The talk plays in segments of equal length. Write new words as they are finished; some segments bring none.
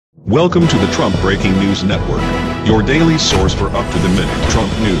Welcome to the Trump Breaking News Network, your daily source for up-to-the-minute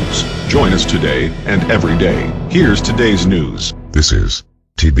Trump news. Join us today and every day. Here's today's news. This is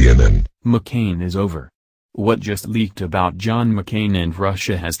TBNN. McCain is over. What just leaked about John McCain and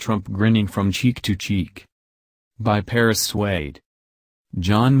Russia has Trump grinning from cheek to cheek? By Paris Swade.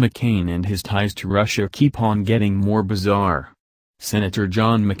 John McCain and his ties to Russia keep on getting more bizarre. Senator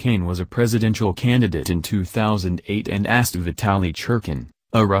John McCain was a presidential candidate in 2008 and asked Vitaly Churkin,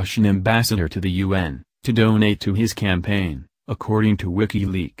 a Russian ambassador to the UN, to donate to his campaign, according to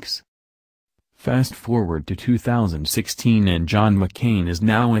WikiLeaks. Fast forward to 2016 and John McCain is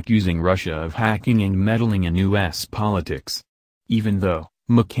now accusing Russia of hacking and meddling in U.S. politics. Even though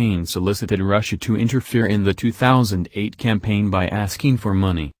McCain solicited Russia to interfere in the 2008 campaign by asking for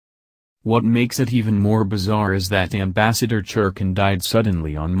money. What makes it even more bizarre is that Ambassador Churkin died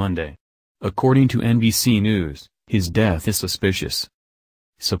suddenly on Monday. According to NBC News, his death is suspicious.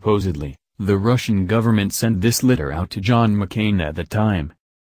 Supposedly, the Russian government sent this letter out to John McCain at the time.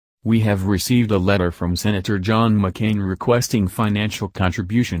 We have received a letter from Senator John McCain requesting financial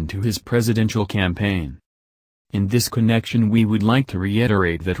contribution to his presidential campaign. In this connection we would like to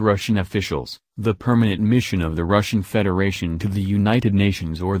reiterate that Russian officials, the permanent mission of the Russian Federation to the United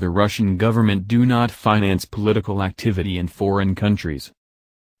Nations or the Russian government do not finance political activity in foreign countries.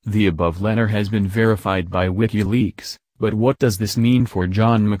 The above letter has been verified by WikiLeaks. But what does this mean for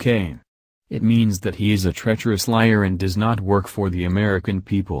John McCain? It means that he is a treacherous liar and does not work for the American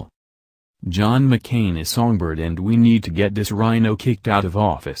people. John McCain is songbird and we need to get this rhino kicked out of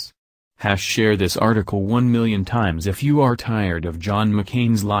office. Share this article 1 million times if you are tired of John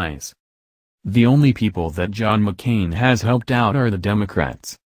McCain's lies. The only people that John McCain has helped out are the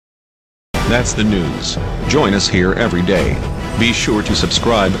Democrats. That's the news. Join us here every day. Be sure to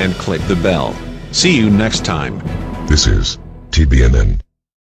subscribe and click the bell. See you next time. This is TBNN.